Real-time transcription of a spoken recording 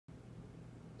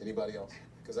Anybody else?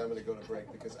 Because I'm going to go to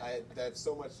break because I have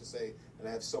so much to say and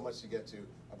I have so much to get to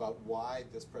about why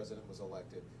this president was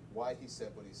elected, why he said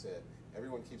what he said.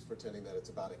 Everyone keeps pretending that it's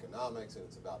about economics and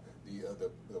it's about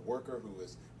the worker who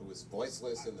is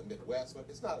voiceless in the Midwest, but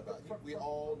it's not about. We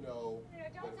all know.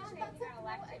 Don't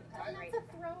elected. That's a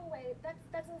throwaway.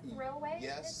 That's a throwaway.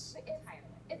 Yes.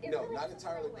 No, really not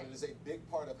entirely, but it is a big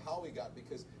part of how we got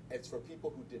because it's for people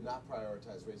who did not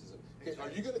prioritize racism. Okay, are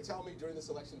you going to tell me during this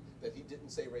election that he didn't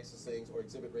say racist things or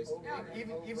exhibit racist behavior?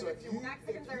 No, even so if you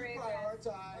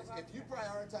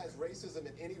prioritize racism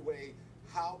in any way,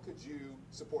 how could you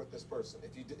support this person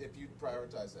if you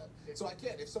prioritize that? So I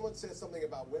can't. If someone says something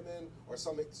about women or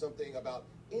something about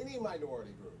any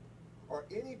minority group or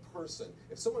any person,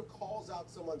 if someone calls out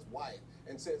someone's wife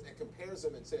and says and compares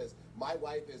them and says my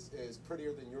wife is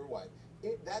prettier than your wife,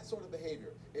 that sort of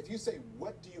behavior. If you say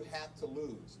what do you have to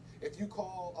lose? If you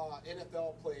call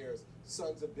NFL players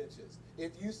sons of bitches,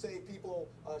 if you say people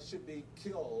should be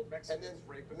killed,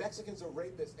 Mexicans are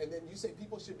rapists, and then you say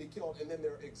people should be killed, and then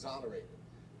they're exonerated,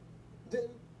 then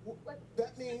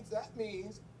that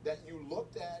means that you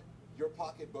looked at your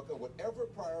pocketbook and whatever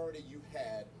priority you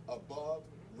had above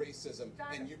racism,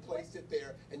 and you placed it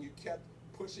there, and you kept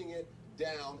pushing it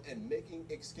down and making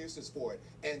excuses for it.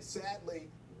 And sadly,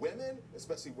 women,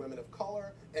 especially women of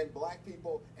color, and black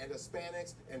people, and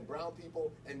Hispanics, and brown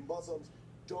people, and Muslims,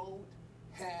 don't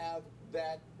have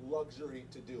that luxury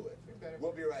to do it.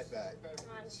 We'll be right back.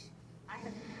 I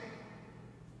have